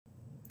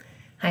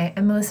Hi,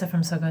 I'm Melissa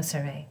from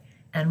SoGoSurvey,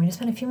 and we're going to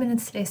spend a few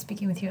minutes today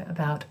speaking with you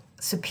about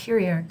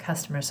superior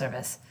customer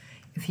service.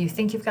 If you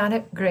think you've got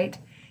it, great.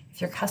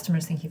 If your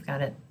customers think you've got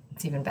it,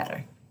 it's even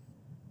better.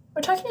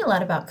 We're talking a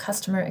lot about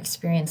customer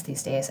experience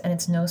these days, and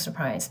it's no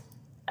surprise.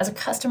 As a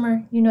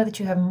customer, you know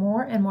that you have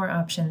more and more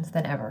options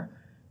than ever.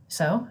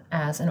 So,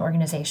 as an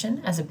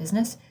organization, as a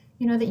business,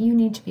 you know that you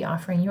need to be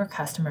offering your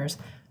customers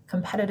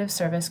competitive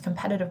service,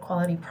 competitive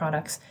quality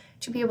products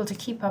to be able to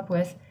keep up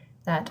with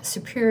that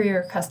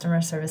superior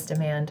customer service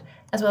demand,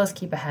 as well as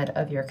keep ahead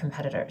of your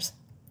competitors.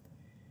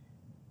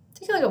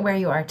 Take a look at where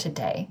you are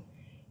today.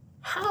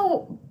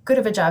 How good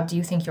of a job do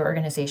you think your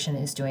organization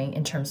is doing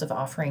in terms of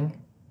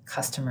offering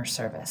customer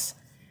service?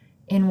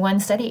 In one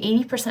study,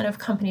 80% of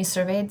companies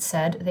surveyed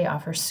said they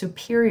offer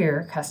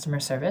superior customer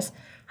service.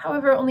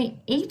 However, only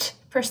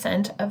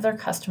 8% of their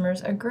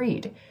customers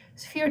agreed.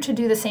 So if you were to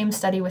do the same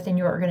study within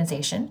your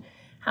organization,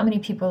 how many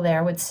people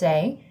there would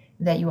say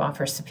that you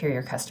offer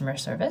superior customer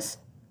service?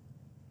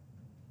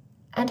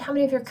 And how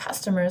many of your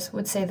customers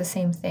would say the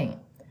same thing?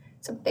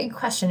 It's a big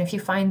question. If you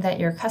find that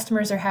your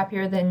customers are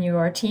happier than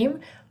your team,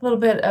 a little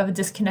bit of a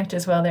disconnect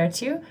as well there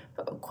too,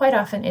 but quite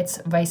often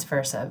it's vice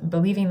versa.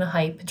 Believing the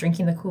hype,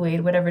 drinking the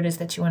Kool-Aid, whatever it is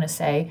that you want to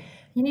say,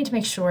 you need to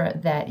make sure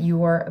that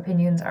your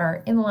opinions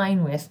are in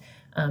line with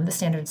the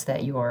standards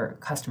that your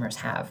customers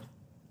have.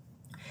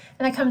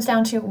 And that comes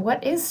down to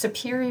what is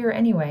superior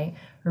anyway?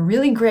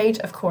 Really great,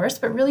 of course,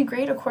 but really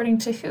great according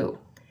to who?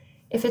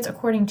 If it's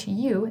according to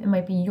you, it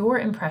might be your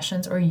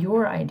impressions or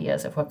your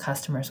ideas of what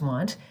customers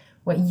want,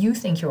 what you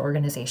think your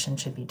organization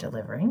should be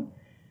delivering.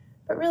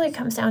 But really it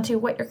comes down to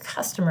what your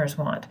customers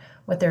want,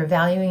 what they're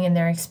valuing in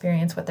their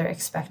experience, what they're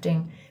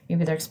expecting.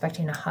 Maybe they're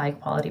expecting a high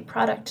quality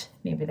product.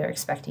 Maybe they're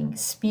expecting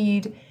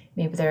speed.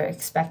 Maybe they're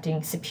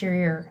expecting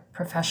superior,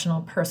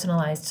 professional,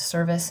 personalized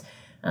service.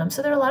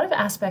 So there are a lot of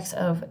aspects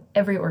of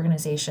every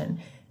organization,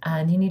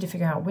 and you need to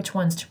figure out which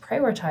ones to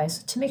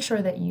prioritize to make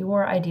sure that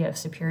your idea of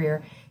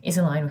superior is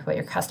in line with what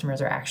your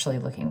customers are actually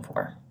looking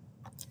for.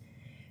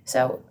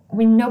 So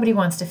nobody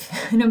wants to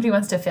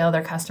fail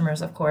their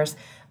customers, of course,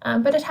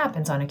 but it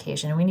happens on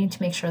occasion, and we need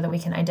to make sure that we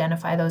can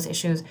identify those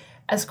issues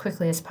as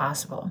quickly as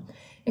possible.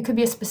 It could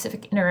be a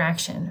specific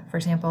interaction, for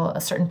example,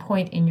 a certain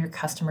point in your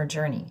customer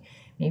journey.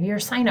 Maybe your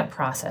sign-up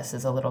process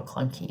is a little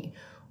clunky,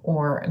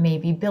 or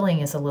maybe billing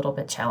is a little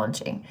bit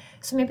challenging.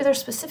 So maybe there are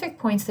specific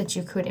points that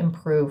you could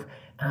improve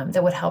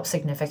that would help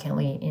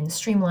significantly in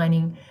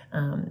streamlining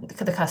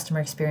the customer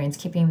experience,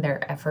 keeping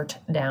their effort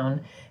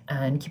down,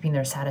 and keeping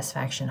their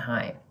satisfaction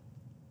high.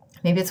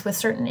 Maybe it's with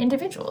certain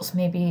individuals.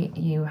 Maybe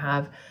you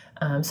have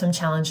some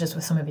challenges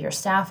with some of your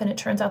staff and it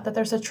turns out that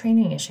there's a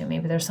training issue.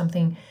 Maybe there's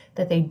something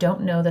that they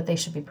don't know that they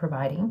should be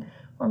providing,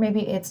 or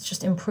maybe it's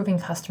just improving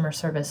customer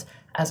service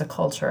as a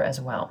culture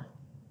as well.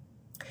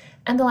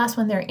 And the last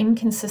one, their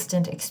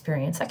inconsistent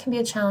experience. That can be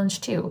a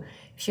challenge too.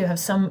 If you have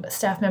some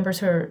staff members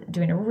who are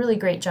doing a really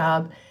great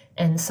job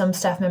and some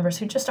staff members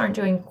who just aren't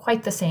doing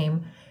quite the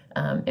same,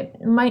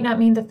 it might not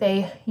mean that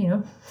they,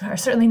 are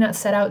certainly not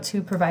set out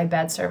to provide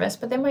bad service,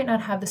 but they might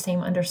not have the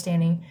same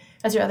understanding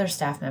as your other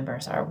staff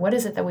members are. What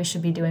is it that we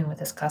should be doing with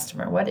this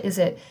customer? What is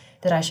it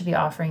that I should be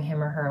offering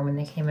him or her when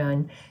they came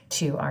in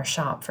to our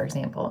shop, for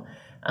example?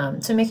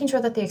 So making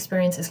sure that the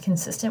experience is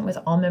consistent with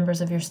all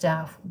members of your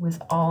staff, with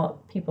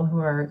all people who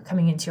are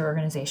coming into your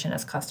organization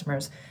as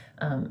customers,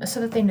 so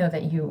that they know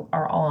that you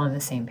are all on the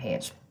same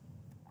page.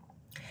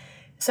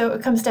 So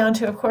it comes down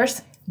to, of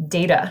course,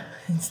 data.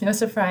 It's no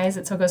surprise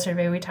at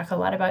SoGoSurvey we talk a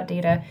lot about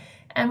data,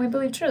 and we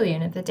believe truly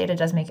in it that data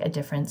does make a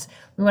difference.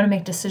 We want to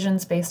make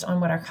decisions based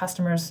on what our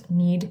customers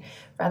need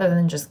rather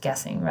than just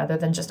guessing, rather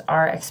than just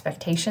our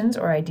expectations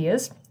or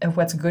ideas of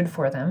what's good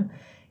for them.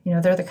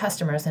 They're the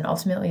customers, and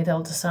ultimately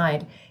they'll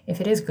decide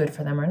if it is good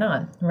for them or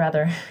not.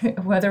 Rather,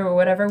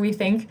 whatever we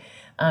think,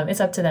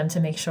 it's up to them to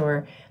make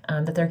sure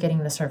that they're getting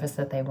the service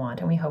that they want,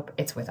 and we hope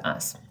it's with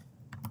us.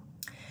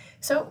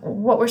 So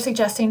what we're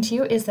suggesting to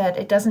you is that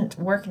it doesn't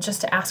work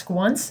just to ask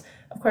once.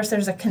 Of course,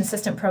 there's a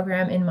consistent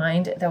program in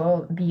mind that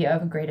will be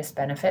of greatest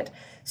benefit,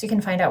 so you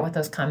can find out what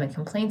those common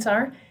complaints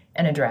are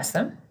and address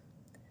them.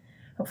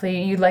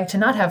 Hopefully you'd like to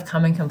not have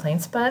common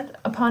complaints, but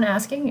upon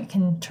asking, it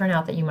can turn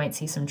out that you might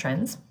see some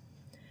trends.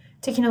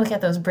 Taking a look at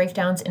those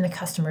breakdowns in the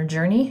customer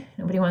journey.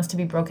 Nobody wants to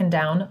be broken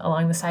down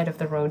along the side of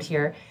the road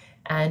here.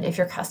 And if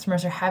your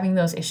customers are having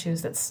those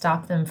issues that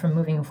stop them from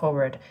moving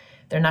forward,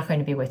 they're not going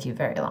to be with you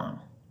very long.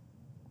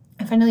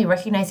 And finally,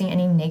 recognizing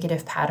any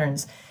negative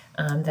patterns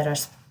that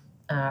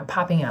are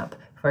popping up.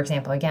 For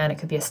example, again, it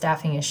could be a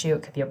staffing issue,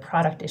 it could be a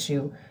product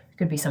issue, it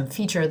could be some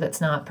feature that's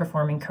not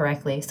performing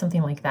correctly,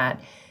 something like that.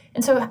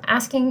 And so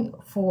asking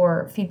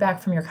for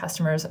feedback from your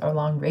customers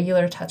along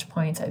regular touch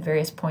points at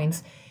various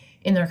points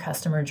in their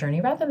customer journey,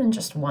 rather than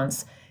just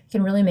once,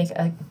 can really make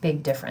a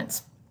big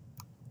difference.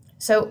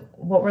 So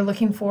what we're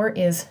looking for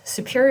is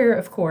superior,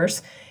 of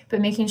course, but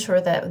making sure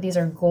that these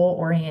are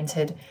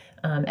goal-oriented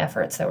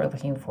efforts that we're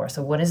looking for.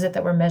 So what is it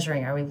that we're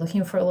measuring? Are we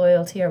looking for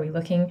loyalty? Are we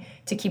looking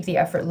to keep the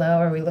effort low?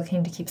 Are we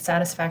looking to keep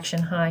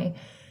satisfaction high?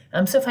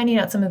 So finding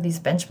out some of these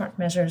benchmark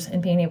measures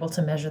and being able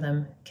to measure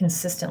them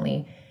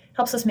consistently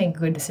helps us make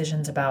good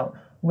decisions about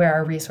where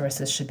our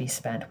resources should be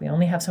spent. We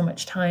only have so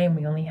much time,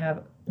 we only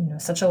have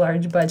such a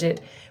large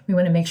budget. We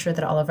want to make sure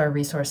that all of our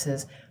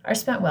resources are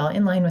spent well,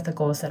 in line with the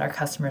goals that our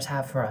customers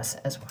have for us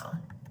as well.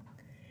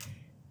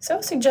 So,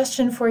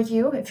 suggestion for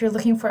you, if you're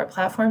looking for a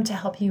platform to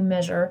help you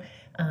measure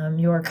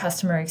your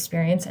customer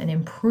experience and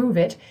improve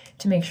it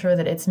to make sure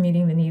that it's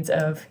meeting the needs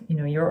of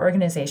your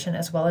organization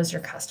as well as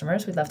your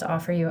customers, we'd love to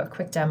offer you a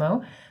quick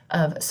demo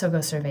of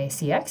SoGoSurvey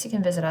CX. You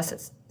can visit us at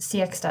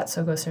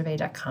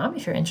cx.sogosurvey.com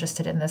if you're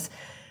interested in this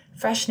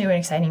fresh, new, and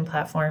exciting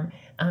platform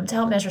to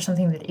help measure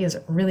something that is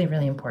really,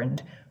 really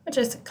important, which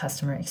is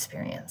customer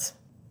experience.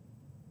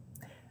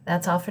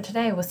 That's all for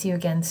today. We'll see you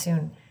again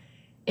soon.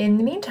 In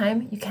the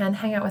meantime, you can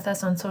hang out with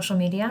us on social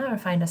media or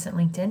find us at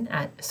LinkedIn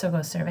at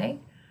SoGoSurvey,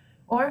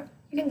 or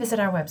you can visit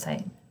our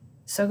website,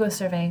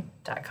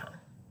 SoGoSurvey.com.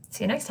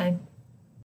 See you next time.